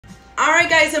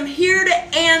Alright guys, I'm here to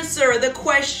answer the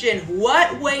question,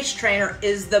 what waist trainer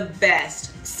is the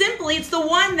best? Simply, it's the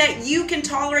one that you can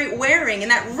tolerate wearing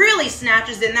and that really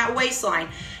snatches in that waistline.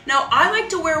 Now, I like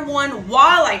to wear one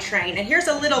while I train, and here's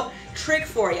a little trick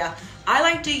for you. I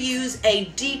like to use a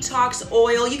detox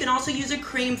oil. You can also use a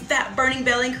cream, fat burning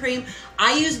belly cream.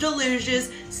 I use Deluge's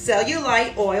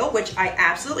cellulite oil, which I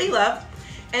absolutely love.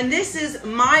 And this is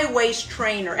my waist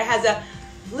trainer. It has a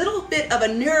little bit of a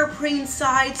neoprene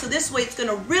side, so this way it's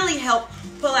gonna really help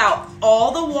pull out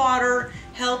all the water,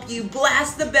 help you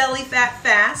blast the belly fat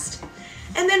fast.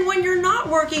 And then when you're not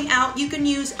working out, you can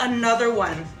use another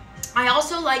one. I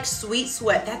also like Sweet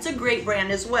Sweat. That's a great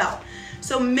brand as well.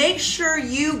 So make sure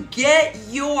you get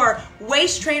your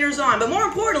waist trainers on, but more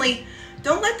importantly,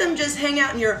 don't let them just hang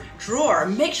out in your drawer.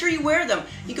 Make sure you wear them.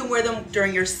 You can wear them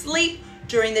during your sleep,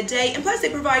 during the day, and plus they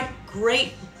provide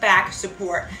great back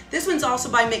support. This one's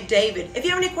also by McDavid. If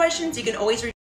you have any questions, you can always reach